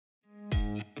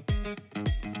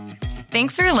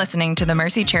Thanks for listening to the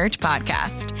Mercy Church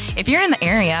podcast. If you're in the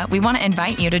area, we want to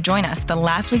invite you to join us the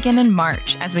last weekend in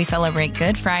March as we celebrate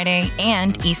Good Friday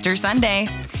and Easter Sunday.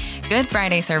 Good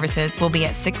Friday services will be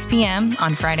at 6 p.m.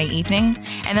 on Friday evening,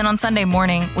 and then on Sunday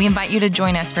morning, we invite you to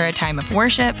join us for a time of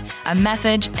worship, a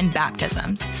message, and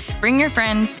baptisms. Bring your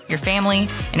friends, your family,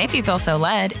 and if you feel so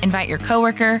led, invite your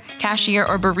coworker, cashier,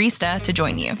 or barista to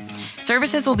join you.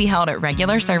 Services will be held at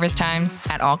regular service times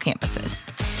at all campuses.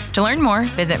 To learn more,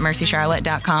 visit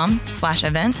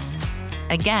mercycharlotte.com/events.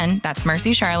 Again, that's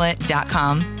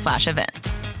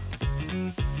mercycharlotte.com/events.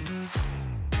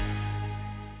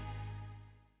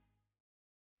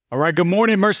 All right, good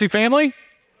morning, Mercy family.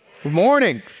 Good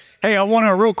morning. Hey, I want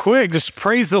to real quick just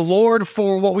praise the Lord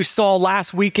for what we saw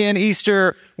last weekend,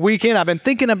 Easter weekend. I've been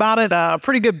thinking about it a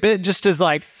pretty good bit, just as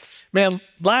like, man,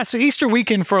 last Easter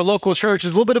weekend for a local church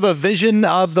is a little bit of a vision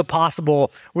of the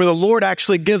possible, where the Lord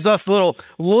actually gives us a little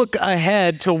look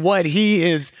ahead to what He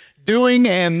is doing.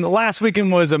 And last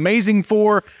weekend was amazing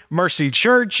for Mercy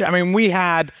Church. I mean, we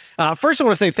had, first I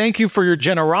want to say thank you for your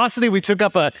generosity. We took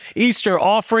up a Easter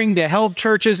offering to help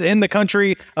churches in the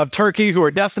country of Turkey who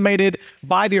are decimated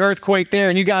by the earthquake there.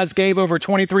 And you guys gave over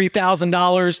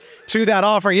 $23,000 to that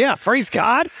offering. Yeah, praise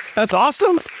God. That's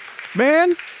awesome,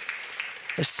 man.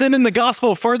 Sending the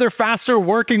gospel further, faster,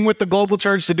 working with the global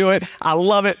church to do it. I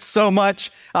love it so much.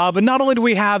 But not only do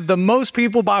we have the most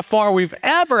people by far we've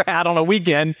ever had on a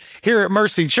weekend here at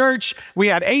Mercy Church, we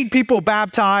had 8 people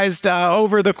baptized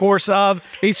over the course of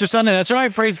Easter Sunday. That's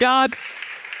right, praise God.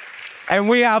 And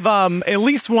we have at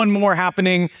least one more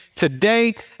happening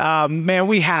today. Man,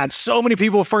 we had so many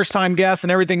people, first-time guests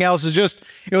and everything else. It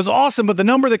was awesome. But the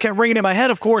number that kept ringing in my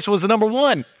head, of course, was the number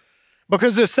 1.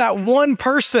 Because it's that one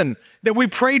person that we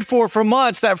prayed for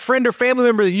months, that friend or family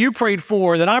member that you prayed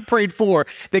for, that I prayed for,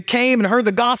 that came and heard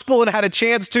the gospel and had a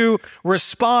chance to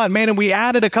respond. Man, and we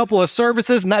added a couple of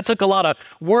services, and that took a lot of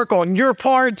work on your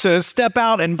part to step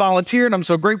out and volunteer, and I'm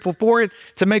so grateful for it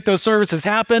to make those services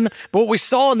happen. But what we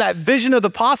saw in that vision of the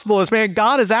possible is, man,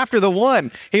 God is after the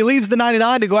one. He leaves the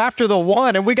 99 to go after the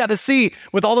one, and we got to see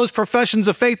with all those professions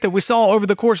of faith that we saw over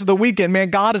the course of the weekend, man,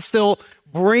 God is still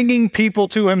bringing people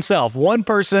to Himself, one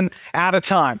person at a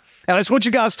time. And I just want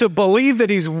you guys to believe that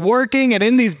He's working. And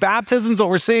in these baptisms, what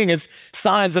we're seeing is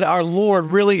signs that our Lord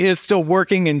really is still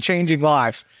working and changing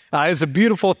lives. It's a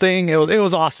beautiful thing. It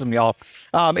was awesome, y'all.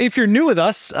 If you're new with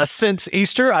us since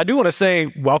Easter, I do want to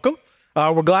say welcome.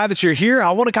 We're glad that you're here.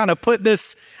 I want to kind of put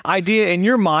this idea in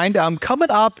your mind.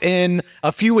 Coming up in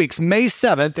a few weeks, May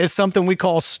 7th is something we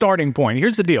call Starting Point.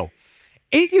 Here's the deal.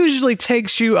 It usually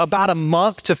takes you about a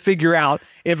month to figure out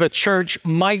if a church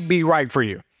might be right for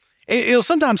you. It'll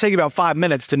sometimes take you about 5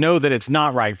 minutes to know that it's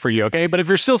not right for you, okay? But if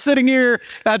you're still sitting here,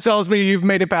 that tells me you've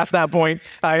made it past that point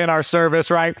in our service,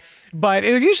 right? But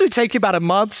it'll usually take you about a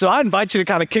month, so I invite you to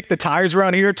kind of kick the tires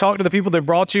around here, talk to the people that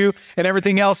brought you and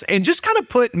everything else, and just kind of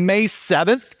put May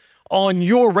 7th on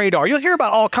your radar. You'll hear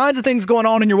about all kinds of things going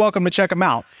on, and you're welcome to check them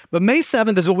out. But May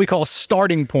 7th is what we call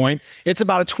Starting Point. It's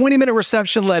about a 20-minute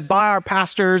reception led by our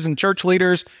pastors and church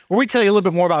leaders, where we tell you a little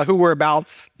bit more about who we're about.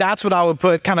 That's what I would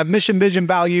put, kind of mission, vision,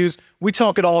 values. We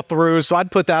talk it all through, so I'd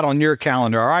put that on your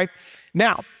calendar, all right?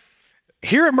 Now,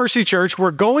 here at Mercy Church,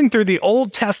 we're going through the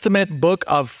Old Testament book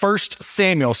of 1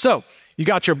 Samuel. So, you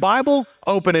got your Bible,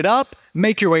 open it up,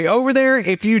 make your way over there.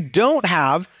 If you don't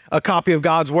have a copy of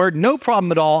God's Word, no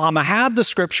problem at all. I'm going to have the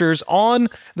scriptures on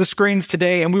the screens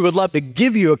today, and we would love to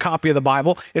give you a copy of the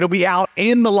Bible. It'll be out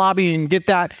in the lobby. You can get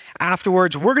that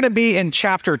afterwards. We're going to be in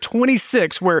chapter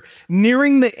 26. We're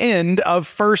nearing the end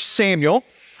of 1 Samuel.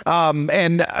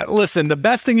 Listen, the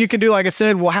best thing you can do, like I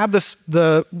said, we'll have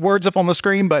the words up on the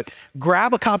screen, but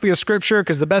grab a copy of Scripture,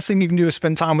 because the best thing you can do is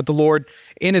spend time with the Lord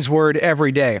in His Word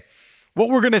every day. What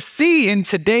we're going to see in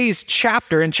today's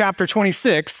chapter, in chapter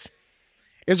 26,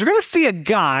 is we're going to see a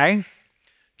guy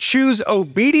choose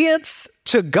obedience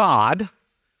to God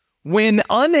when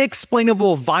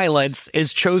unexplainable violence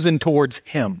is chosen towards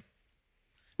him.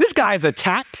 This guy is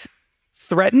attacked,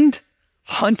 threatened,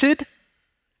 hunted,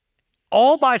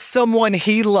 all by someone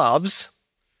he loves,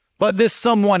 but this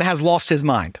someone has lost his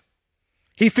mind.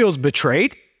 He feels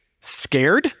betrayed,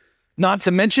 scared, not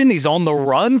to mention he's on the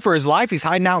run for his life. He's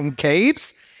hiding out in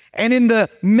caves. And in the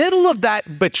middle of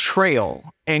that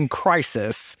betrayal and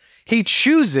crisis, he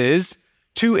chooses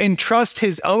to entrust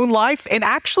his own life, and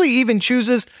actually even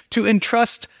chooses to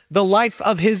entrust the life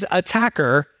of his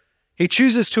attacker. He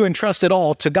chooses to entrust it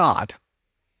all to God.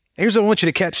 Here's what I want you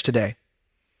to catch today.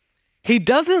 He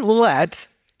doesn't let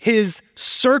his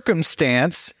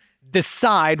circumstance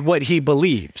decide what he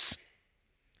believes.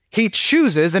 He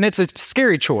chooses, and it's a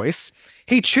scary choice,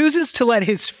 he chooses to let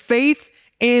his faith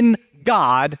in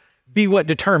God be what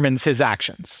determines his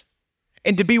actions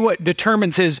and to be what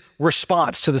determines his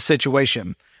response to the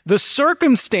situation. The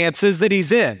circumstances that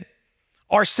he's in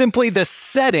are simply the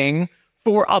setting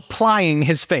for applying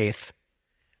his faith.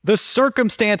 The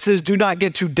circumstances do not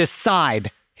get to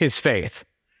decide his faith.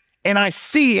 And I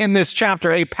see in this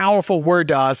chapter a powerful word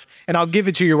to us, and I'll give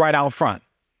it to you right out front.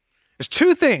 There's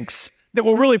two things that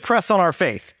will really press on our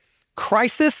faith: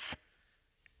 crisis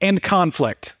and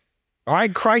conflict. All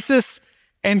right, crisis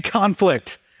and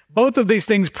conflict. Both of these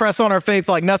things press on our faith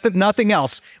like nothing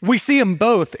else. We see them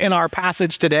both in our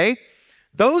passage today.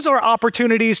 Those are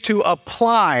opportunities to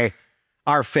apply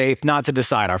our faith, not to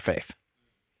decide our faith.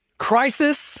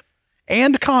 Crisis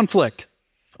and conflict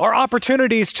are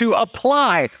opportunities to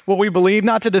apply what we believe,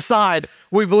 not to decide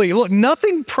what we believe. Look,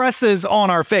 nothing presses on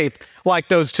our faith like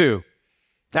those two.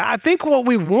 Now, I think what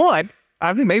we want,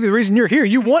 I think maybe the reason you're here,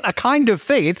 you want a kind of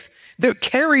faith that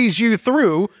carries you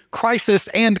through crisis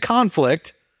and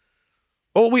conflict.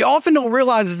 But what we often don't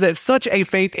realize is that such a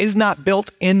faith is not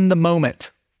built in the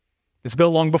moment. It's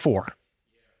built long before.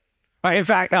 In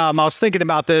fact, I was thinking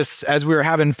about this as we were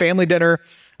having family dinner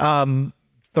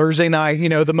Thursday night. You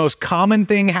know, the most common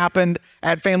thing happened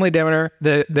at family dinner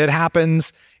that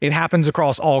happens. It happens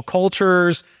across all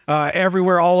cultures,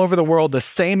 everywhere, all over the world. The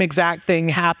same exact thing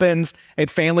happens at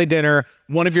family dinner.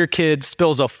 One of your kids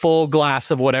spills a full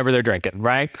glass of whatever they're drinking,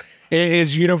 right? It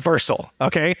is universal,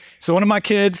 okay? So one of my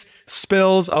kids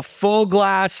spills a full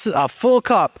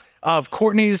cup of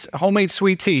Courtney's homemade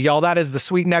sweet tea. Y'all, that is the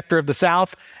sweet nectar of the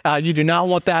South. You do not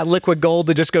want that liquid gold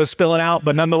to just go spilling out,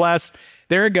 but nonetheless,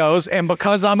 there it goes. And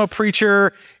because I'm a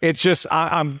preacher, it's just,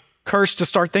 I'm cursed to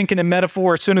start thinking in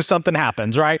metaphor as soon as something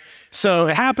happens, right? So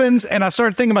it happens, and I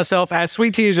started thinking to myself, as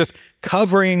sweet tea is just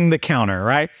covering the counter,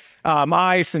 right?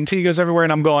 Ice and tea goes everywhere,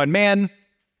 and I'm going, man,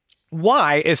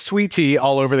 why is sweet tea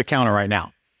all over the counter right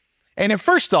now? And at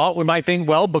first thought, we might think,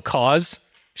 well, because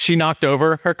she knocked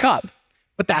over her cup.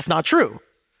 But that's not true,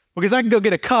 because I can go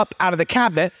get a cup out of the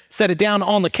cabinet, set it down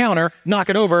on the counter, knock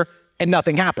it over, and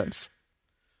nothing happens.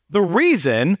 The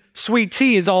reason sweet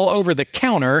tea is all over the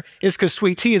counter is because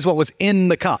sweet tea is what was in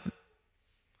the cup.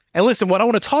 And listen, what I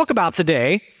want to talk about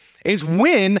today is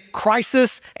when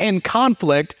crisis and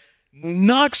conflict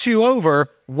knocks you over,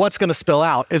 what's going to spill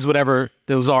out is whatever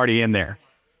that was already in there,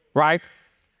 right?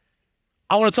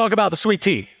 I want to talk about the sweet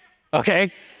tea, okay?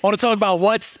 I want to talk about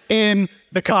what's in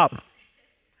the cup.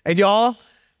 And y'all,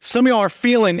 some of y'all are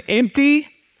feeling empty,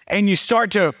 and you start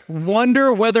to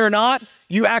wonder whether or not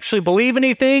you actually believe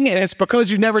anything, and it's because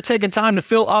you've never taken time to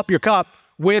fill up your cup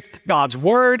with God's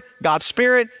word, God's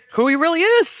spirit, who he really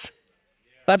is.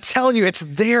 I'm telling you, it's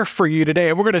there for you today.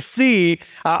 And we're going to see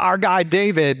our guy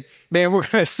David, man, we're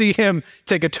going to see him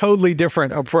take a totally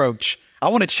different approach. I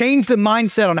want to change the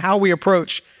mindset on how we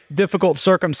approach difficult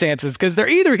circumstances, because they're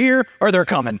either here or they're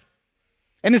coming.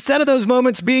 And instead of those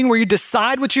moments being where you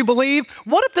decide what you believe,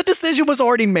 what if the decision was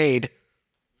already made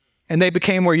and they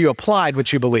became where you applied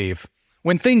what you believe?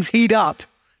 When things heat up,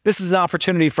 this is an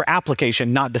opportunity for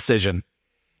application, not decision.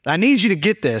 I need you to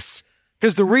get this,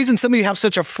 because the reason some of you have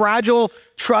such a fragile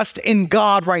trust in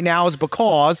God right now is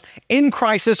because in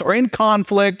crisis or in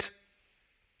conflict,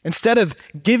 instead of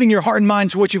giving your heart and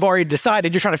mind to what you've already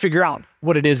decided, you're trying to figure out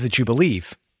what it is that you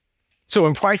believe. So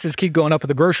when prices keep going up at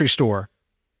the grocery store,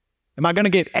 am I going to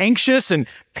get anxious and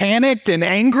panicked and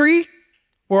angry?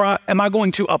 Or am I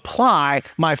going to apply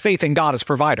my faith in God as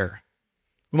provider?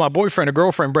 When my boyfriend or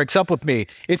girlfriend breaks up with me,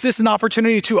 is this an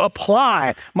opportunity to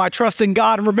apply my trust in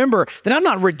God and remember that I'm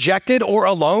not rejected or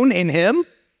alone in him?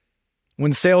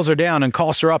 When sales are down and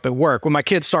costs are up at work, when my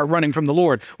kids start running from the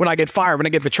Lord, when I get fired, when I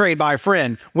get betrayed by a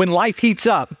friend, when life heats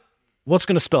up, what's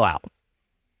going to spill out?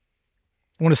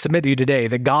 I want to submit to you today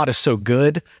that God is so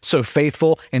good, so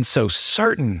faithful, and so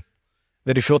certain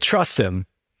that if you'll trust him,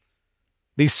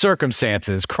 these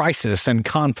circumstances, crisis, and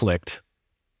conflict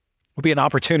will be an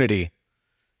opportunity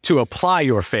to apply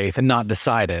your faith and not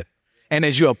decide it. And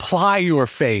as you apply your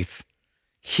faith,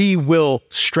 he will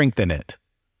strengthen it.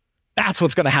 That's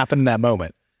what's going to happen in that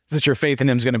moment, is that your faith in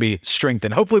him is going to be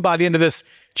strengthened. Hopefully by the end of this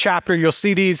chapter, you'll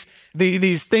see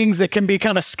these things that can be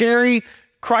kind of scary,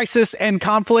 crisis and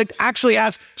conflict, actually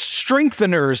as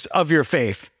strengtheners of your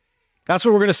faith. That's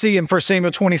what we're going to see in 1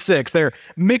 Samuel 26. They're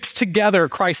mixed together,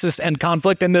 crisis and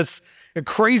conflict, in this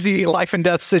crazy life and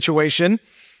death situation.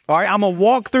 All right, I'm going to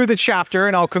walk through the chapter,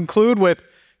 and I'll conclude with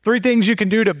 3 things you can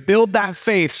do to build that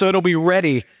faith so it'll be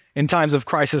ready in times of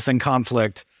crisis and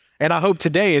conflict. And I hope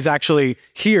today is actually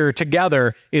here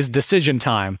together is decision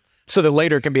time, so that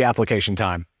later can be application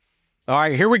time. All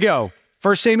right, here we go.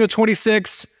 1 Samuel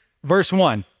 26, verse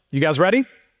 1. You guys ready?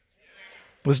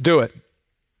 Let's do it.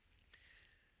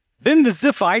 Then the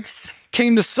Ziphites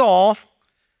came to Saul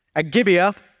at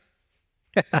Gibeah.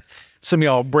 Some of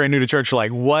y'all brand new to church are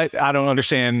like, what? I don't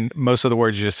understand most of the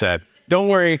words you just said. Don't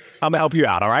worry, I'm gonna help you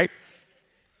out, all right?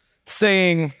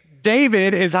 Saying,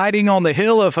 David is hiding on the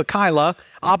hill of Hakilah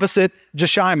opposite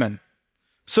Jeshimon.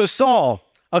 So Saul,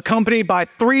 accompanied by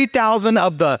 3,000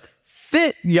 of the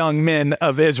fit young men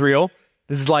of Israel,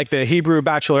 this is like the Hebrew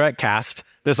bachelorette cast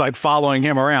that's like following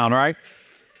him around, right?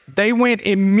 They went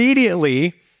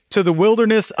immediately to the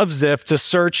wilderness of Ziph to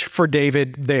search for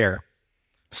David there.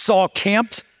 Saul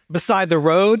camped beside the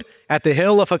road at the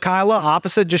hill of Hakilah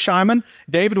opposite Jeshimon.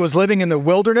 David was living in the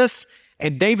wilderness,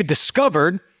 and David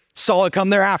discovered Saul had come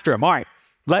there after him. All right,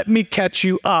 let me catch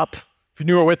you up if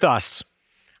you were with us.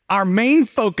 Our main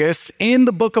focus in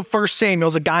the book of 1 Samuel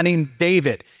is a guy named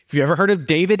David. If you ever heard of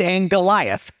David and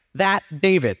Goliath, that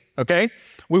David, okay?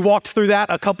 We walked through that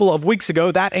a couple of weeks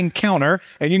ago, that encounter,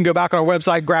 and you can go back on our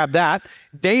website, grab that.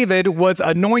 David was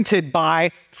anointed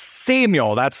by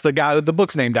Samuel. That's the guy that the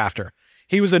book's named after.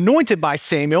 He was anointed by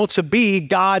Samuel to be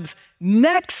God's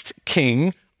next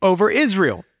king over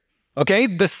Israel. Okay,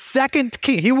 the second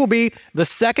king, he will be the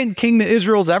second king that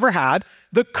Israel's ever had.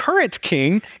 The current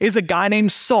king is a guy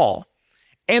named Saul.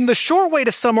 And the short way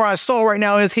to summarize Saul right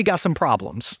now is he got some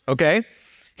problems, okay?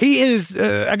 He is,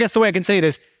 I guess the way I can say it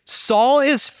is, Saul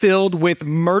is filled with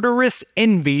murderous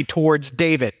envy towards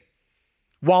David.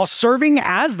 While serving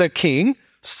as the king,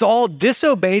 Saul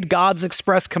disobeyed God's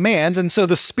express commands, and so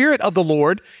the Spirit of the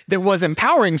Lord that was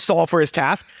empowering Saul for his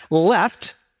task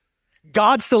left.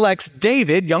 God selects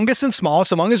David, youngest and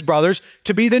smallest among his brothers,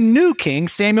 to be the new king.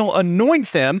 Samuel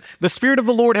anoints him. The Spirit of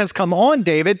the Lord has come on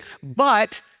David,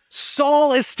 but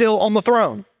Saul is still on the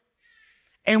throne.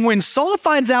 And when Saul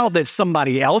finds out that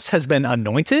somebody else has been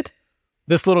anointed,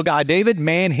 this little guy David,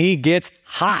 man, he gets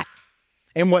hot.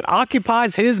 And what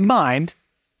occupies his mind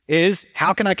is,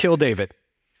 how can I kill David?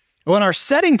 Well, in our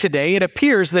setting today, it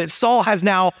appears that Saul has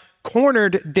now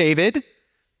cornered David,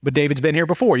 but David's been here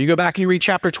before. You go back and you read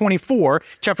chapter 24.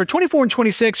 Chapter 24 and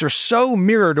 26 are so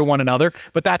mirror to one another,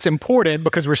 but that's important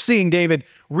because we're seeing David,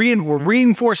 we're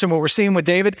reinforcing what we're seeing with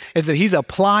David is that he's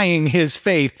applying his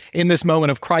faith in this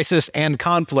moment of crisis and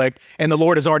conflict, and the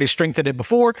Lord has already strengthened it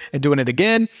before and doing it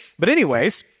again. But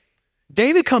anyways,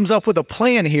 David comes up with a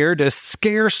plan here to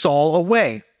scare Saul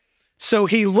away. So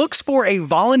he looks for a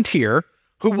volunteer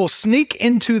who will sneak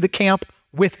into the camp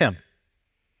with him.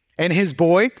 And his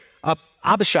boy,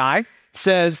 Abishai,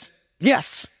 says,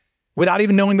 yes, without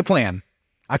even knowing the plan.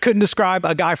 I couldn't describe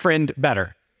a guy friend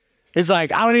better. He's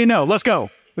like, I don't even know. Let's go.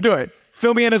 We'll do it.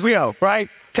 Fill me in as we go, right?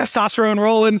 Testosterone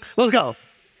rolling. Let's go.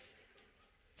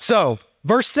 So,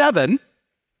 verse 7,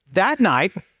 that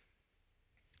night,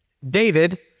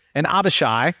 David and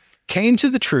Abishai came to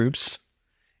the troops,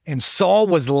 and Saul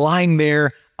was lying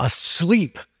there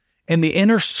asleep in the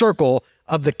inner circle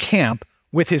of the camp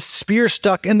with his spear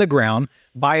stuck in the ground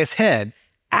by his head.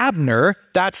 Abner,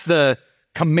 that's the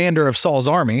commander of Saul's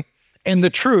army, and the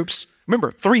troops,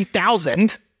 remember,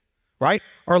 3,000, right,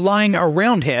 are lying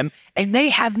around him, and they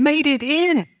have made it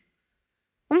in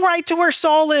right to where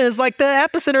Saul is, like the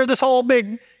epicenter of this whole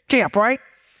big camp, right?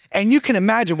 And you can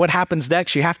imagine what happens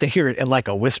next. You have to hear it in like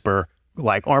a whisper,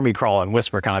 like army crawling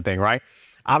whisper kind of thing, right?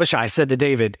 Abishai said to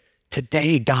David,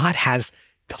 today God has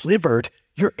delivered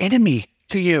your enemy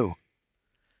to you.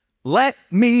 Let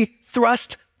me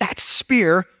thrust that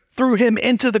spear through him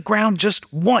into the ground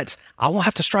just once. I won't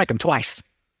have to strike him twice.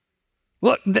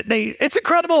 Look, it's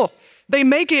incredible. They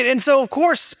make it. And so, of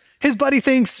course, his buddy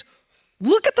thinks,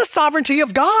 look at the sovereignty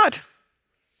of God.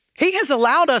 He has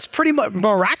allowed us pretty much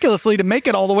miraculously to make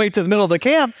it all the way to the middle of the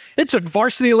camp. It took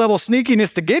varsity level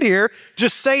sneakiness to get here.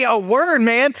 Just say a word,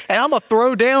 man, and I'm going to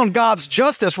throw down God's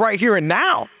justice right here and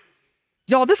now.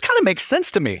 Y'all, this kind of makes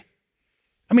sense to me.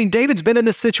 I mean, David's been in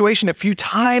this situation a few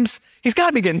times. He's got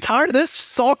to be getting tired of this.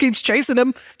 Saul keeps chasing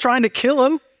him, trying to kill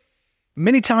him.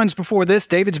 Many times before this,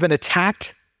 David's been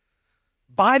attacked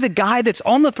by the guy that's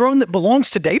on the throne that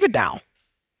belongs to David now.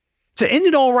 To end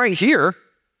it all right here,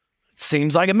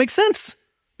 seems like it makes sense.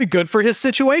 Be good for his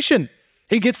situation.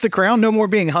 He gets the crown, no more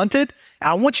being hunted.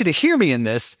 I want you to hear me in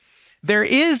this. There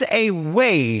is a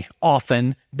way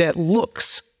often that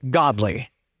looks godly.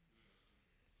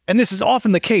 And this is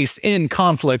often the case in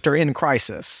conflict or in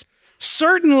crisis.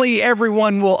 Certainly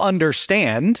everyone will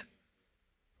understand,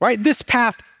 right? This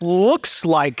path looks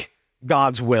like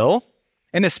God's will.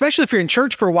 And especially if you're in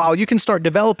church for a while, you can start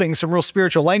developing some real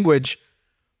spiritual language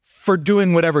for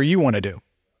doing whatever you want to do.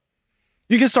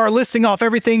 You can start listing off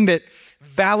everything that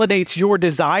validates your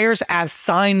desires as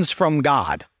signs from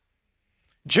God.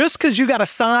 Just because you got a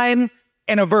sign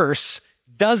and a verse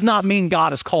does not mean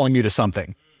God is calling you to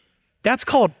something. That's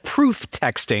called proof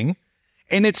texting,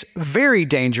 and it's very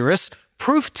dangerous.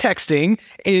 Proof texting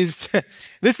is,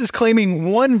 this is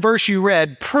claiming one verse you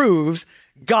read proves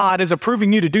God is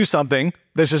approving you to do something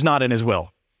that's just not in his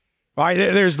will. All right,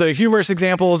 there's the humorous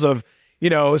examples of,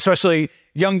 especially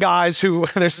young guys who,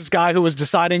 there's this guy who was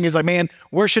deciding, he's like, man,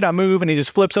 where should I move? And he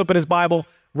just flips open his Bible.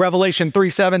 Revelation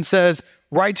 3:7 says,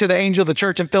 write to the angel of the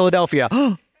church in Philadelphia.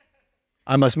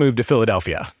 I must move to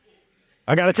Philadelphia.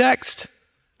 I got a text.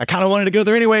 I kind of wanted to go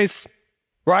there anyways,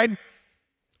 right?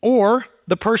 Or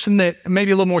the person that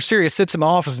maybe a little more serious sits in my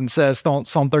office and says, Psalm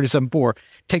 37:4,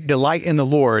 take delight in the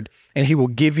Lord and he will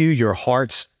give you your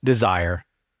heart's desire.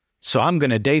 So I'm going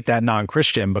to date that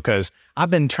non-Christian because I've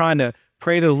been trying to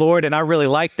pray to the Lord and I really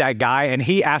like that guy and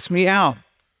he asked me out.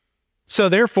 So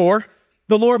therefore,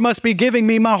 the Lord must be giving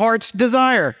me my heart's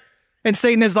desire. And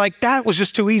Satan is like, that was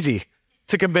just too easy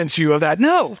to convince you of that.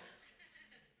 No.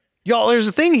 Y'all, there's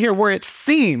a thing here where it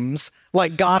seems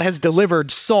like God has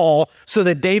delivered Saul so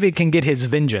that David can get his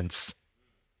vengeance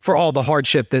for all the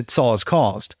hardship that Saul has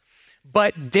caused.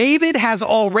 But David has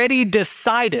already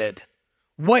decided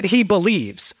what he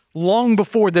believes long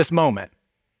before this moment.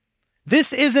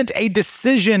 This isn't a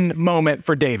decision moment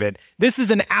for David. This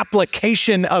is an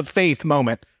application of faith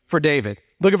moment for David.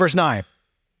 Look at verse 9.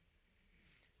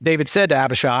 David said to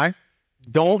Abishai,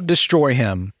 don't destroy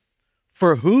him,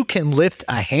 for who can lift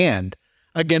a hand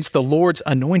against the Lord's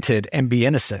anointed and be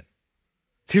innocent?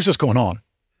 Here's what's going on.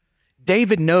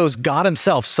 David knows God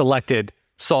himself selected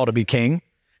Saul to be king.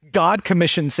 God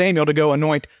commissioned Samuel to go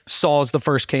anoint Saul as the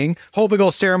first king. Whole big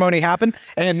old ceremony happened,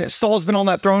 and Saul's been on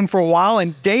that throne for a while,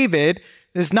 and David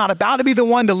is not about to be the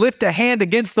one to lift a hand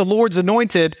against the Lord's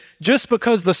anointed just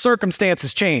because the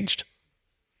circumstances changed.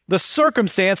 The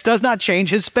circumstance does not change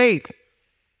his faith.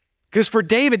 Because for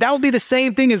David, that would be the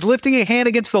same thing as lifting a hand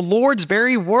against the Lord's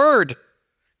very word.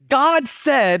 God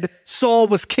said Saul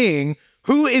was king.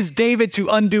 Who is David to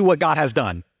undo what God has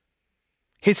done?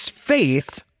 His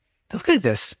faith, look at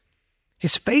this.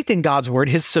 His faith in God's word,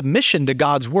 his submission to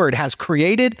God's word has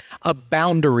created a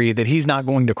boundary that he's not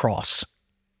going to cross.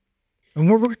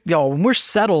 And when we're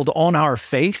settled on our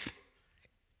faith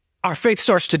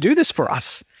starts to do this for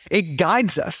us. It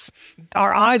guides us.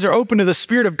 Our eyes are open to the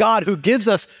Spirit of God who gives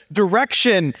us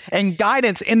direction and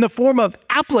guidance in the form of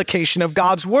application of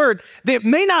God's word that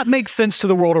may not make sense to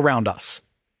the world around us.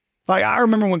 Like I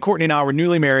remember when Courtney and I were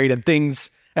newly married and things,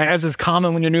 as is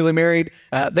common when you're newly married,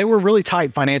 they were really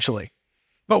tight financially.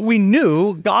 But we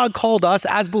knew God called us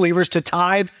as believers to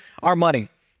tithe our money.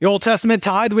 The Old Testament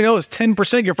tithe, we know, is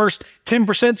 10%. Your first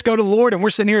 10% go to the Lord, and we're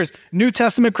sitting here as New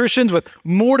Testament Christians with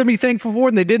more to be thankful for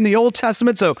than they did in the Old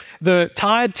Testament. So the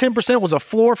tithe, 10%, was a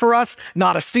floor for us,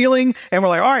 not a ceiling. And we're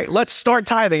like, all right, let's start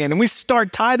tithing. And then we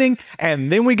start tithing,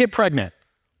 and then we get pregnant.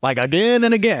 Like again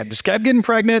and again. Just kept getting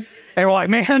pregnant. And we're like,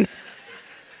 man,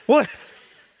 what?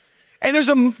 And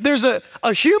there's a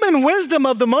human wisdom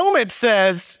of the moment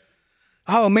says,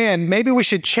 oh man, maybe we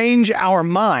should change our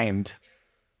mind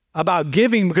about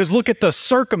giving because look at the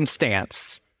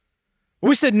circumstance.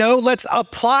 We said, no, let's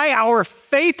apply our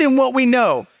faith in what we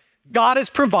know. God is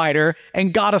provider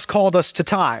and God has called us to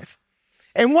tithe.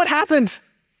 And what happened?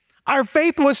 Our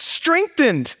faith was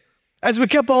strengthened as we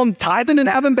kept on tithing and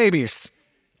having babies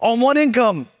on one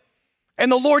income. And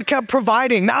the Lord kept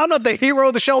providing. Now, I'm not the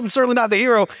hero, the Shelton, certainly not the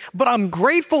hero, but I'm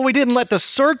grateful we didn't let the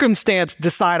circumstance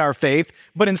decide our faith,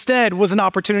 but instead was an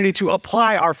opportunity to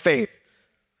apply our faith.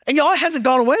 And y'all, it hasn't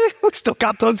gone away. We still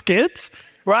got those kids,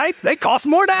 right? They cost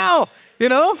more now,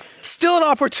 Still an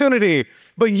opportunity.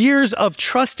 But years of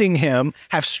trusting him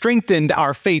have strengthened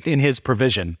our faith in his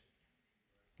provision.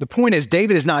 The point is,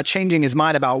 David is not changing his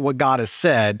mind about what God has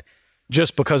said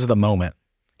just because of the moment.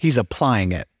 He's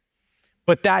applying it.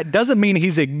 But that doesn't mean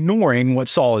he's ignoring what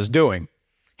Saul is doing.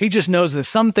 He just knows that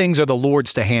some things are the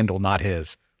Lord's to handle, not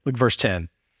his. Look, verse 10.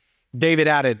 David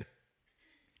added,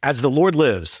 as the Lord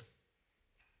lives,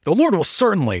 the Lord will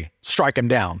certainly strike him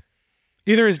down.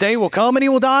 Either his day will come and he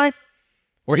will die,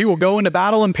 or he will go into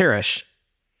battle and perish.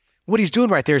 What he's doing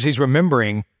right there is he's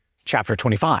remembering chapter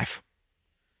 25,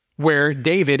 where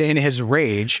David, in his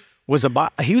rage, was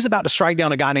about to strike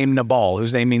down a guy named Nabal,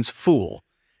 whose name means fool.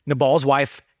 Nabal's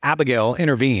wife, Abigail,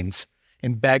 intervenes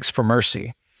and begs for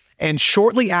mercy. And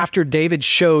shortly after David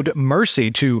showed mercy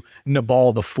to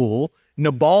Nabal the fool,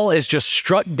 Nabal is just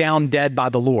struck down dead by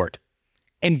the Lord.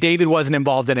 And David wasn't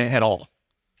involved in it at all.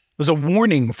 It was a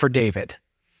warning for David.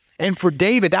 And for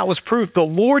David, that was proof the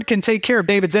Lord can take care of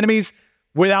David's enemies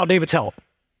without David's help.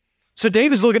 So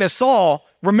David's looking at Saul,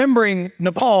 remembering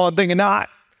Nabal and thinking, the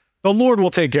Lord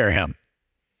will take care of him.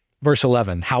 Verse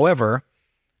 11, however,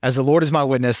 as the Lord is my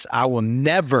witness, I will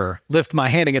never lift my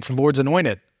hand against the Lord's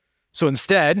anointed. So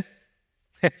instead,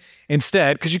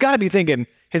 because you got to be thinking,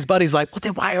 his buddy's like, well,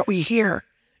 then why are we here?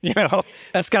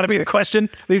 That's got to be the question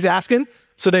that he's asking.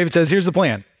 So David says, here's the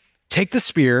plan. Take the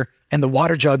spear and the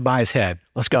water jug by his head.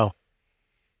 Let's go.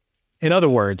 In other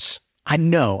words, I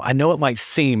know it might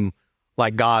seem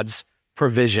like God's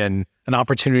provision, an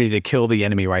opportunity to kill the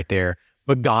enemy right there,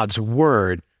 but God's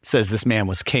word says this man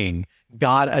was king.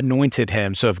 God anointed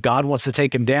him. So if God wants to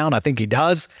take him down, I think he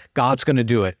does. God's going to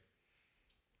do it.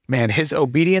 Man, his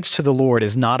obedience to the Lord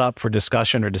is not up for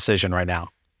discussion or decision right now.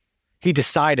 He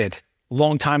decided a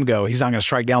long time ago he's not going to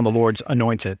strike down the Lord's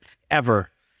anointed ever.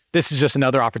 This is just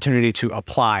another opportunity to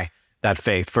apply that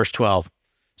faith. Verse 12.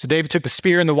 So David took the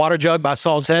spear and the water jug by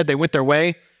Saul's head. They went their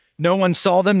way. No one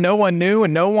saw them, no one knew,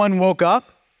 and no one woke up.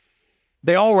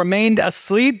 They all remained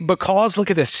asleep because,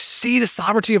 look at this, see the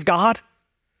sovereignty of God?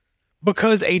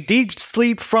 Because a deep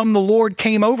sleep from the Lord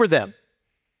came over them.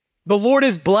 The Lord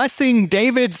is blessing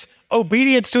David's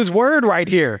obedience to his word right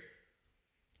here.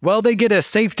 Well, they get a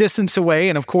safe distance away,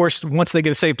 and of course, once they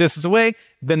get a safe distance away,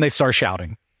 then they start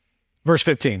shouting. Verse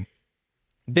 15,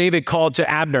 David called to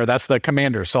Abner, that's the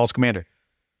commander, Saul's commander.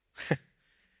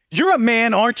 You're a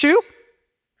man, aren't you?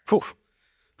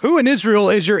 Who in Israel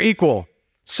is your equal?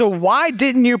 So why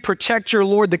didn't you protect your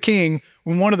Lord the king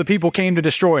when one of the people came to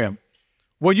destroy him?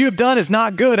 What you have done is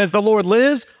not good. As the Lord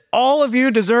lives, all of you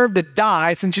deserve to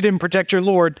die since you didn't protect your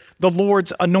Lord, the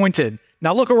Lord's anointed.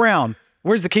 Now look around.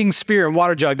 Where's the king's spear and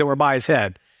water jug that were by his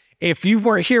head? If you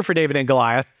weren't here for David and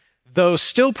Goliath, though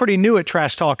still pretty new at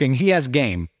trash talking, he has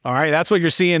game. All right, that's what you're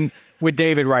seeing with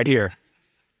David right here.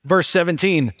 Verse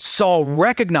 17, Saul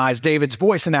recognized David's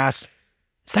voice and asked,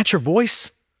 is that your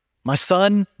voice, my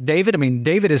son David?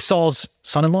 David is Saul's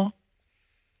son-in-law.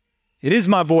 It is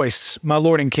my voice, my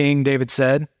Lord and King, David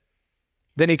said.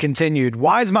 Then he continued,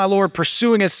 why is my Lord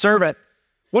pursuing his servant?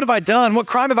 What have I done? What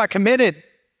crime have I committed?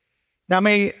 Now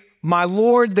may my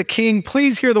Lord the King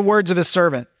please hear the words of his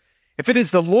servant. If it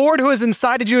is the Lord who has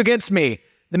incited you against me,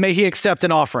 then may he accept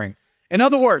an offering. In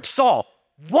other words, Saul,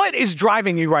 what is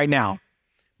driving you right now?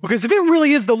 Because if it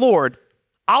really is the Lord,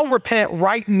 I'll repent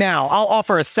right now. I'll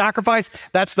offer a sacrifice.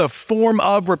 That's the form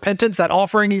of repentance, that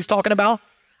offering he's talking about.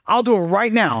 I'll do it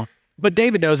right now. But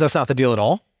David knows that's not the deal at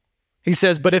all. He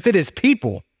says, but if it is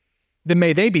people, then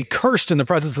may they be cursed in the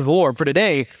presence of the Lord. For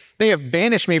today, they have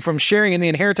banished me from sharing in the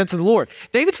inheritance of the Lord.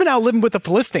 David's been out living with the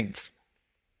Philistines,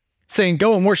 saying,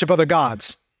 go and worship other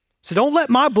gods. So don't let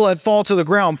my blood fall to the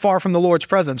ground far from the Lord's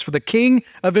presence. For the king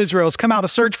of Israel has come out to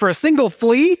search for a single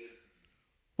flea,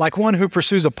 like one who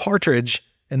pursues a partridge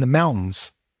in the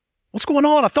mountains. What's going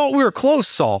on? I thought we were close,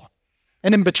 Saul.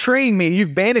 And in betraying me,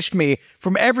 you've banished me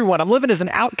from everyone. I'm living as an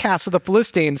outcast of the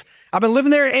Philistines. I've been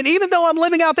living there, and even though I'm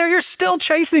living out there, you're still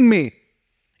chasing me.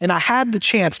 And I had the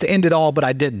chance to end it all, but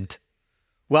I didn't.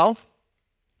 Well,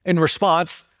 in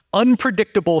response,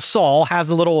 unpredictable Saul has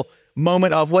a little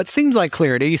moment of what seems like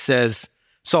clarity. He says,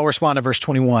 Saul responded, verse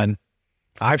 21,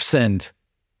 I've sinned.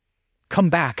 Come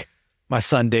back, my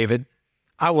son David.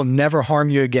 I will never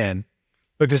harm you again,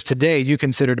 because today you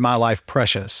considered my life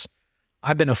precious.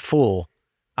 I've been a fool.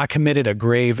 I committed a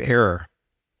grave error.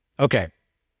 Okay.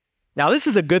 Now, this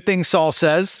is a good thing Saul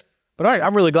says, but all right,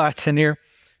 I'm really glad it's in here.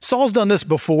 Saul's done this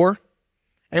before,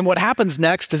 and what happens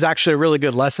next is actually a really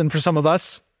good lesson for some of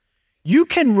us. You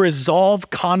can resolve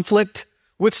conflict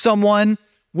with someone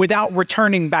without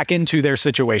returning back into their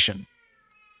situation.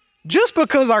 Just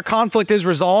because our conflict is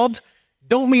resolved,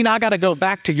 don't mean I got to go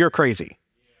back to your crazy,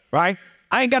 right?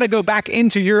 I ain't got to go back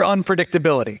into your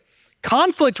unpredictability.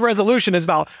 Conflict resolution is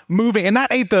about moving, and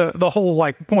that ain't the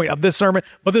whole point of this sermon,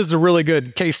 but this is a really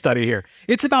good case study here.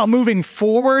 It's about moving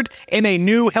forward in a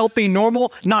new, healthy,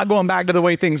 normal, not going back to the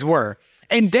way things were.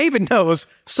 And David knows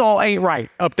Saul ain't right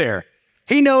up there.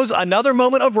 He knows another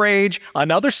moment of rage,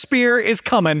 another spear is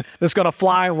coming that's going to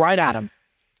fly right at him.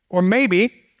 Or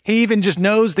maybe he even just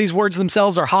knows these words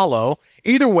themselves are hollow.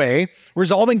 Either way,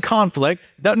 resolving conflict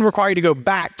doesn't require you to go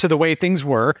back to the way things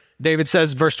were. David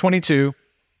says, verse 22,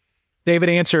 David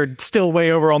answered, still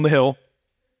way over on the hill,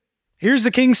 here's the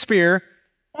king's spear.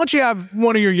 Why don't you have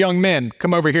one of your young men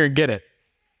come over here and get it?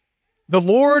 The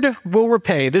Lord will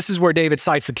repay. This is where David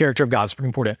cites the character of God. It's pretty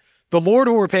important. The Lord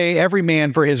will repay every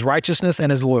man for his righteousness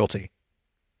and his loyalty.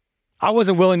 I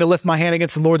wasn't willing to lift my hand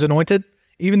against the Lord's anointed,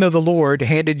 even though the Lord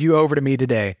handed you over to me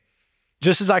today.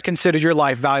 Just as I considered your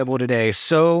life valuable today,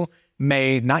 so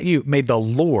may, not you, may the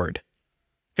Lord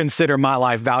consider my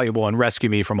life valuable and rescue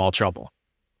me from all trouble.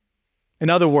 In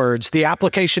other words, the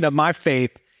application of my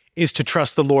faith is to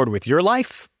trust the Lord with your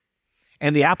life,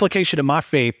 and the application of my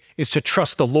faith is to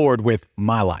trust the Lord with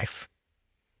my life.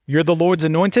 You're the Lord's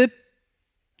anointed,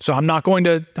 so I'm not going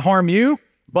to harm you,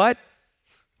 but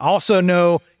I also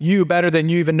know you better than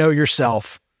you even know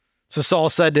yourself. So Saul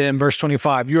said to him, verse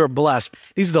 25, you are blessed.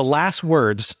 These are the last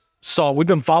words, Saul. We've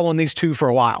been following these two for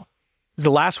a while. These are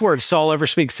the last words Saul ever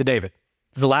speaks to David.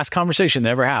 This is the last conversation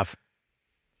they ever have.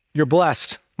 You're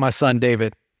blessed, my son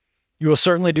David. You will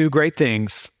certainly do great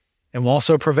things and will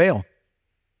also prevail.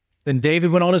 Then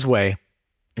David went on his way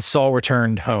and Saul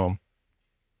returned home.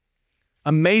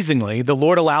 Amazingly, the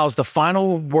Lord allows the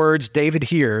final words David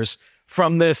hears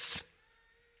from this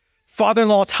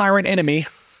father-in-law tyrant enemy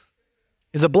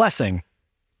is a blessing.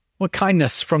 What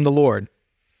kindness from the Lord.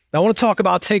 Now, I want to talk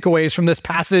about takeaways from this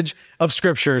passage of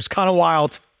Scripture. It's kind of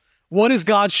wild. What is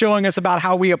God showing us about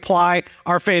how we apply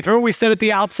our faith? Remember we said at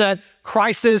the outset,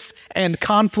 crisis and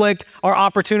conflict are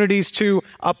opportunities to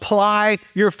apply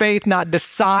your faith, not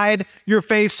decide your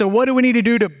faith. So what do we need to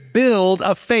do to build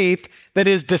a faith that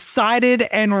is decided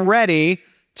and ready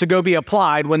to go be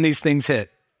applied when these things hit?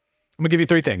 I'm going to give you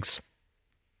three things.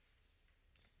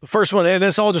 The first one, and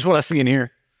it's all just what I see in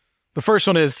here. The first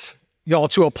one is, y'all,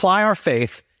 to apply our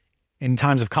faith in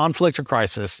times of conflict or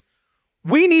crisis,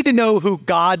 we need to know who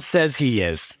God says he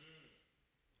is.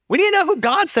 We need to know who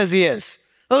God says he is.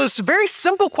 Now, it's a very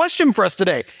simple question for us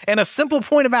today and a simple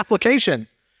point of application.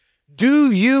 Do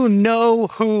you know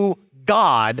who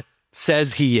God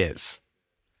says he is?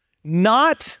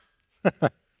 Not,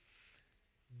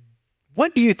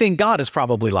 what do you think God is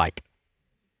probably like?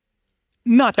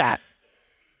 Not that.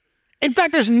 In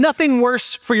fact, there's nothing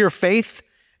worse for your faith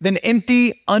than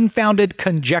empty, unfounded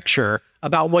conjecture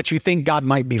about what you think God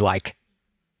might be like.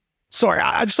 Sorry,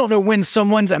 I just don't know when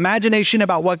someone's imagination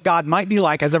about what God might be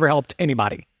like has ever helped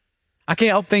anybody. I can't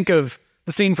help think of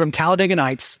the scene from Talladega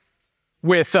Nights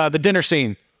with the dinner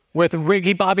scene with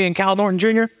Ricky Bobby and Cal Norton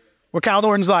Jr., where Cal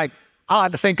Norton's like, I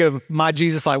like to think of my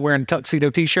Jesus like wearing a tuxedo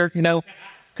t-shirt,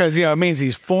 because, it means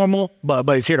he's formal, but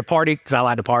he's here to party because I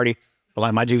like to party. I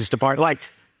like my Jesus to party. Like,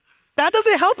 that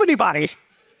doesn't help anybody.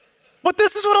 But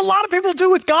this is what a lot of people do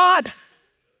with God.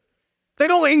 They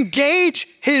don't engage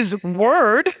his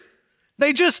word.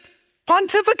 They just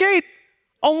pontificate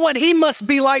on what he must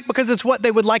be like because it's what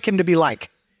they would like him to be like.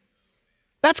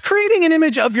 That's creating an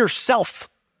image of yourself,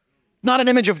 not an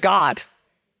image of God.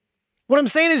 What I'm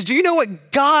saying is, do you know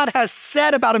what God has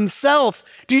said about himself?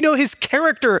 Do you know his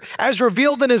character as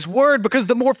revealed in his word? Because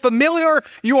the more familiar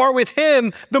you are with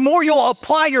him, the more you'll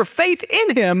apply your faith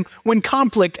in him when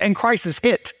conflict and crisis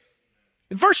hit.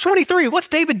 In verse 23, what's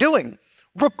David doing?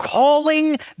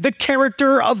 Recalling the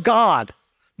character of God.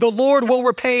 The Lord will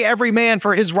repay every man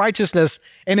for his righteousness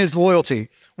and his loyalty.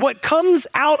 What comes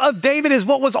out of David is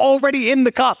what was already in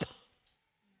the cup.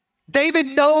 David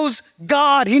knows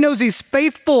God. He knows he's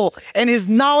faithful, and his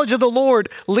knowledge of the Lord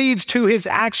leads to his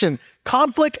action.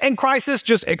 Conflict and crisis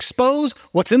just expose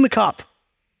what's in the cup.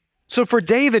 So for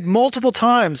David, multiple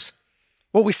times,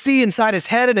 what we see inside his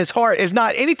head and his heart is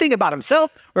not anything about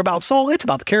himself or about Saul. It's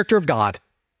about the character of God.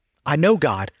 I know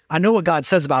God. I know what God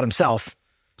says about himself.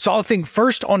 So I'll think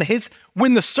first on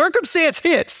when the circumstance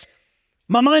hits,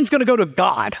 my mind's going to go to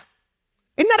God.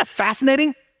 Isn't that a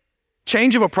fascinating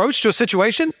change of approach to a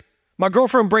situation? My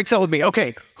girlfriend breaks up with me.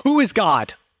 Okay, who is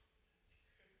God?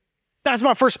 That's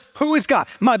my first, who is God?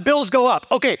 My bills go up.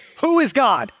 Okay, who is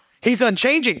God? He's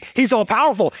unchanging. He's all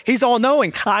powerful. He's all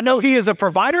knowing. I know he is a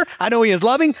provider. I know he is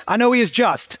loving. I know he is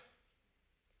just.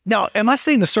 Now, am I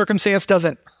saying the circumstance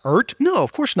doesn't hurt? No,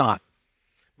 of course not.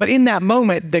 But in that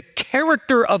moment, the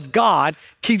character of God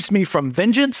keeps me from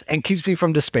vengeance and keeps me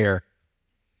from despair.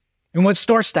 And what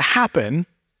starts to happen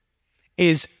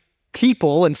is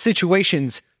people and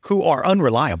situations who are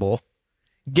unreliable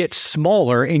get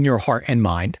smaller in your heart and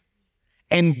mind.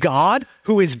 And God,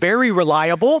 who is very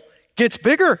reliable, gets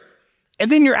bigger.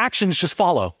 And then your actions just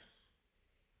follow.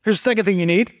 Here's the second thing you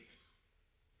need.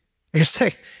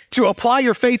 To apply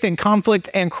your faith in conflict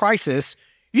and crisis,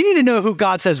 you need to know who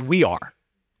God says we are.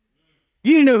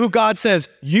 You need to know who God says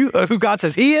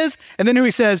he is, and then who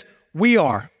he says we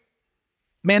are.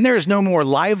 Man, there is no more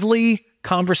lively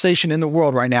conversation in the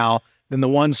world right now than the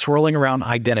one swirling around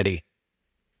identity.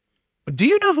 But do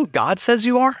you know who God says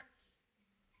you are?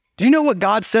 Do you know what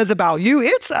God says about you?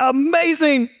 It's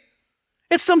amazing.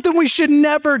 It's something we should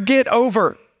never get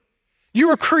over. You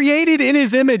were created in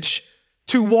his image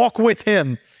to walk with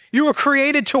him. You were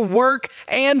created to work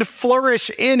and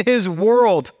flourish in his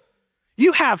world.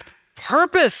 You have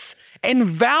purpose and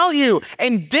value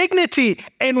and dignity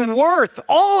and worth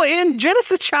all in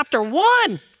Genesis chapter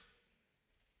 1.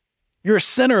 You're a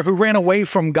sinner who ran away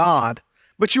from God,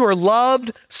 but you are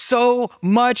loved so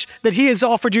much that he has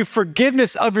offered you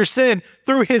forgiveness of your sin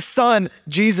through his son,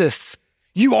 Jesus.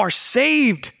 You are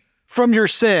saved from your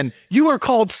sin. You are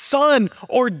called son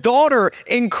or daughter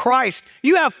in Christ.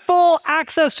 You have full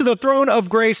access to the throne of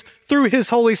grace through his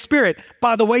Holy Spirit.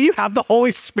 By the way, you have the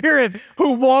Holy Spirit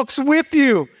who walks with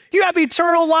you. You have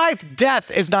eternal life. Death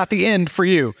is not the end for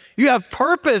you. You have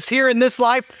purpose here in this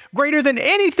life greater than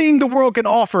anything the world can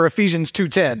offer, Ephesians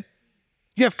 2:10.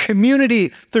 You have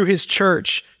community through his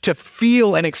church to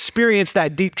feel and experience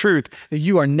that deep truth that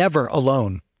you are never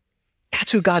alone.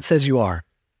 That's who God says you are.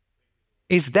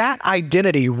 Is that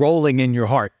identity rolling in your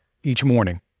heart each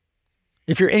morning?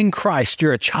 If you're in Christ,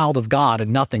 you're a child of God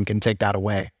and nothing can take that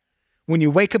away. When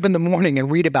you wake up in the morning and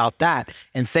read about that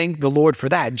and thank the Lord for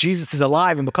that, Jesus is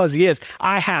alive, and because he is,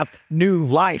 I have new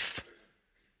life.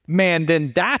 Man,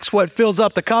 then that's what fills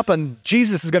up the cup, and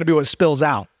Jesus is going to be what spills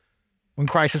out when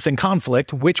Christ is in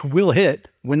conflict, which will hit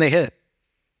when they hit.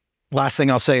 Last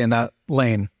thing I'll say in that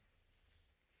lane.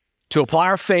 To apply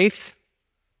our faith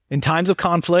in times of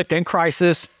conflict and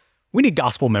crisis, we need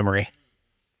gospel memory.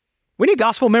 We need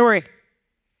gospel memory.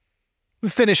 We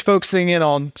finish focusing in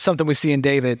on something we see in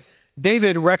David.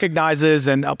 David recognizes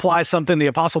and applies something the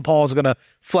Apostle Paul is going to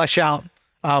flesh out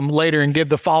later and give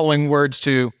the following words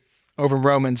to over in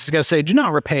Romans. He's going to say, do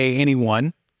not repay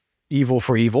anyone evil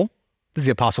for evil. This is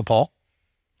the Apostle Paul.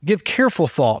 Give careful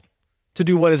thought to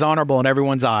do what is honorable in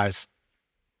everyone's eyes.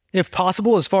 If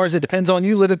possible, as far as it depends on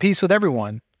you, live at peace with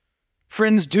everyone.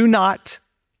 Friends, do not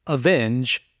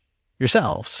avenge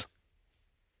yourselves.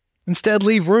 Instead,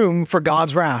 leave room for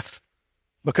God's wrath,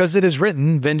 because it is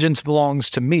written, vengeance belongs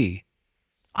to me.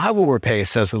 I will repay,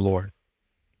 says the Lord.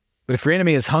 But if your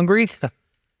enemy is hungry,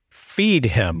 feed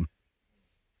him.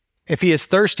 If he is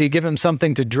thirsty, give him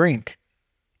something to drink.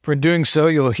 For in doing so,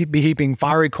 you'll be heaping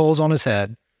fiery coals on his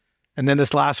head. And then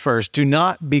this last verse, do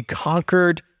not be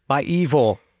conquered by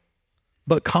evil,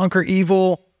 but conquer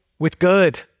evil with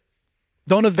good.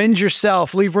 Don't avenge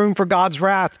yourself. Leave room for God's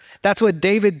wrath. That's what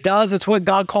David does. It's what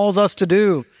God calls us to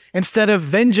do. Instead of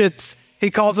vengeance,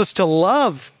 he calls us to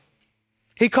love.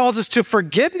 He calls us to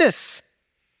forgiveness.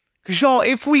 Because y'all,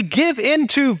 if we give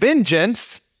into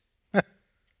vengeance,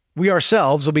 we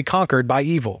ourselves will be conquered by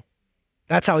evil.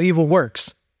 That's how evil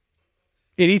works.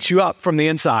 It eats you up from the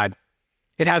inside.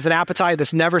 It has an appetite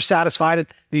that's never satisfied.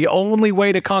 The only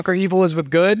way to conquer evil is with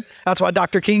good. That's why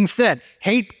Dr. King said,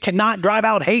 hate cannot drive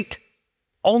out hate.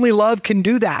 Only love can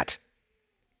do that.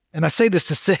 And I say this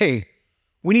to say,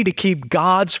 we need to keep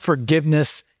God's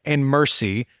forgiveness and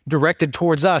mercy directed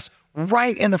towards us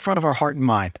right in the front of our heart and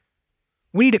mind.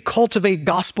 We need to cultivate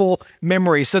gospel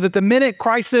memory so that the minute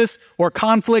crisis or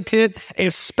conflict hit,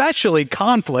 especially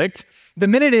conflict, the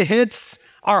minute it hits,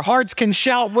 our hearts can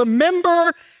shout,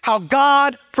 remember how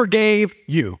God forgave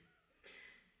you.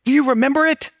 Do you remember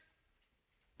it?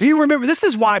 Do you remember? This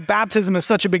is why baptism is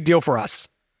such a big deal for us.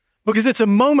 Because it's a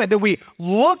moment that we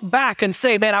look back and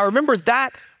say, man, I remember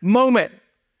that moment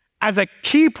as a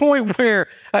key point where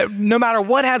no matter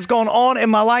what has gone on in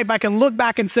my life, I can look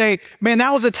back and say, man,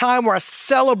 that was a time where I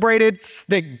celebrated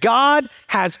that God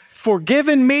has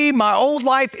forgiven me. My old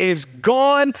life is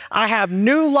gone. I have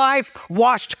new life,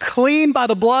 washed clean by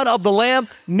the blood of the Lamb,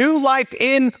 new life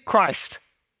in Christ.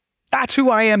 That's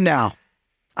who I am now.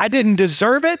 I didn't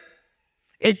deserve it.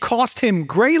 It cost him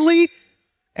greatly.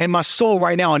 And my soul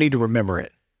right now, I need to remember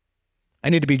it. I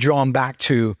need to be drawn back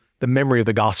to the memory of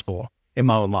the gospel in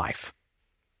my own life.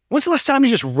 When's the last time you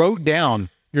just wrote down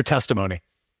your testimony?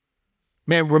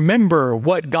 Man, remember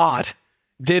what God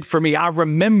did for me. I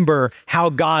remember how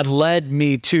God led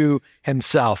me to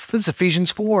himself. This is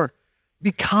Ephesians 4.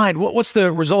 Be kind. What's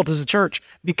the result as a church?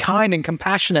 Be kind and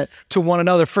compassionate to one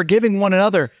another, forgiving one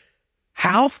another.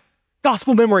 How?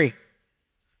 Gospel memory.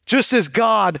 Just as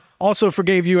God also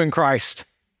forgave you in Christ.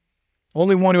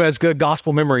 Only one who has good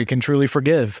gospel memory can truly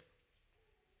forgive.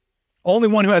 Only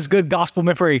one who has good gospel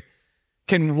memory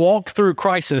can walk through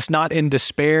crisis not in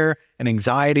despair and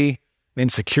anxiety, and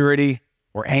insecurity,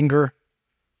 or anger.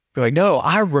 Be like, no,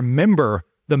 I remember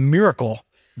the miracle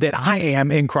that I am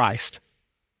in Christ.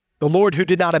 The Lord who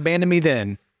did not abandon me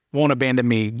then won't abandon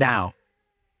me now.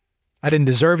 I didn't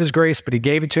deserve his grace, but he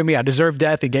gave it to me. I deserved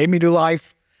death. He gave me new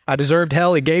life. I deserved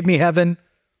hell. He gave me heaven.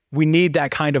 We need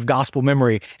that kind of gospel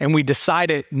memory, and we decide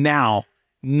it now,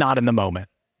 not in the moment.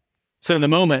 So in the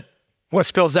moment, what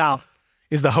spills out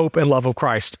is the hope and love of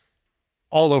Christ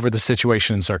all over the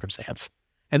situation and circumstance.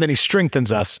 And then he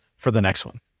strengthens us for the next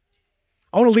one.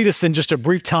 I want to lead us in just a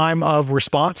brief time of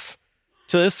response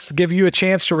to this, give you a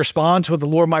chance to respond to what the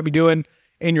Lord might be doing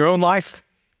in your own life.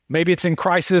 Maybe it's in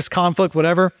crisis, conflict,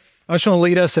 whatever. I just want to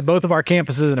lead us at both of our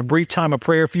campuses in a brief time of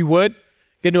prayer. If you would,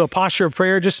 get into a posture of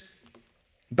prayer, just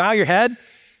bow your head.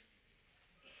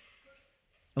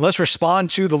 And let's respond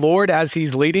to the Lord as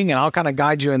he's leading, and I'll kind of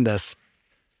guide you in this.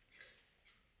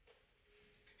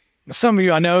 Some of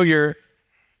you, I know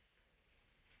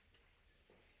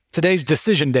today's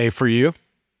decision day for you.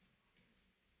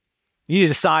 You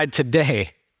decide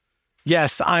today,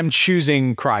 yes, I'm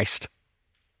choosing Christ.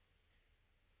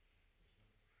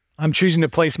 I'm choosing to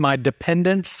place my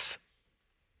dependence,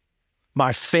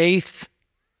 my faith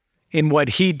in what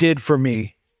he did for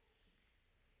me.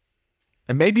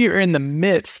 And maybe you're in the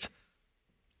midst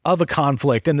of a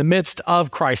conflict, in the midst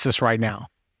of crisis right now.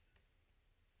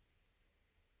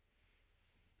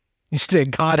 You say,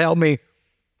 God, help me.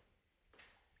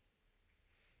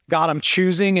 God, I'm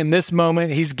choosing in this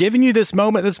moment. He's given you this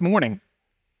moment this morning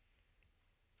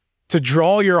to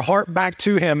draw your heart back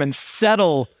to him and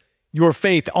settle your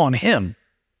faith on him,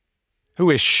 who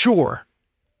is sure.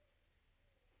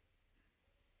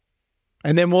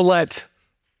 And then we'll let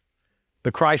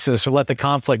the crisis or let the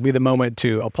conflict be the moment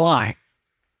to apply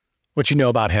what you know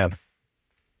about him.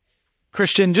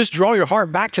 Christian, just draw your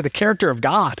heart back to the character of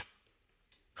God,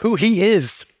 who he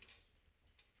is,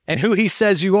 and who he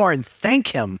says you are, and thank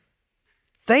him.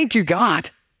 Thank you,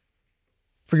 God,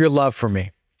 for your love for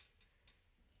me.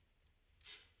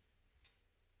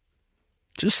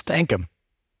 Just thank him.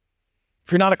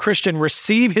 If you're not a Christian,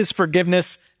 receive his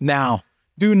forgiveness now.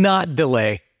 Do not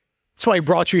delay. That's why he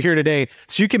brought you here today,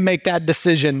 so you can make that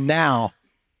decision now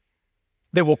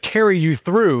that will carry you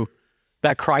through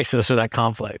that crisis or that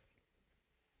conflict.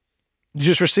 You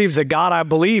just receive, say, God, I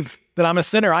believe that I'm a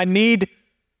sinner. I need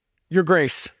your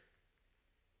grace.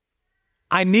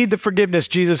 I need the forgiveness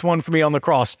Jesus won for me on the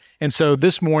cross. And so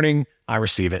this morning, I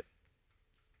receive it.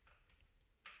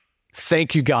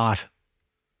 Thank you, God,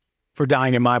 for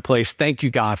dying in my place. Thank you,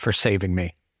 God, for saving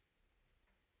me.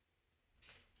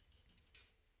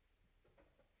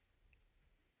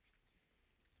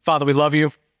 Father, we love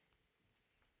you.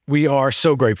 We are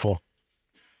so grateful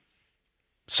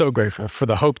for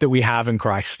the hope that we have in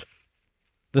Christ,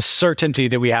 the certainty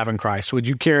that we have in Christ. Would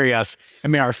you carry us,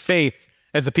 and may our faith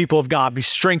as the people of God be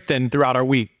strengthened throughout our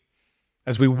week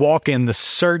as we walk in the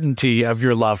certainty of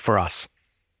your love for us.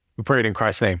 We pray it in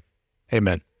Christ's name.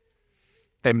 Amen.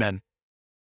 Amen.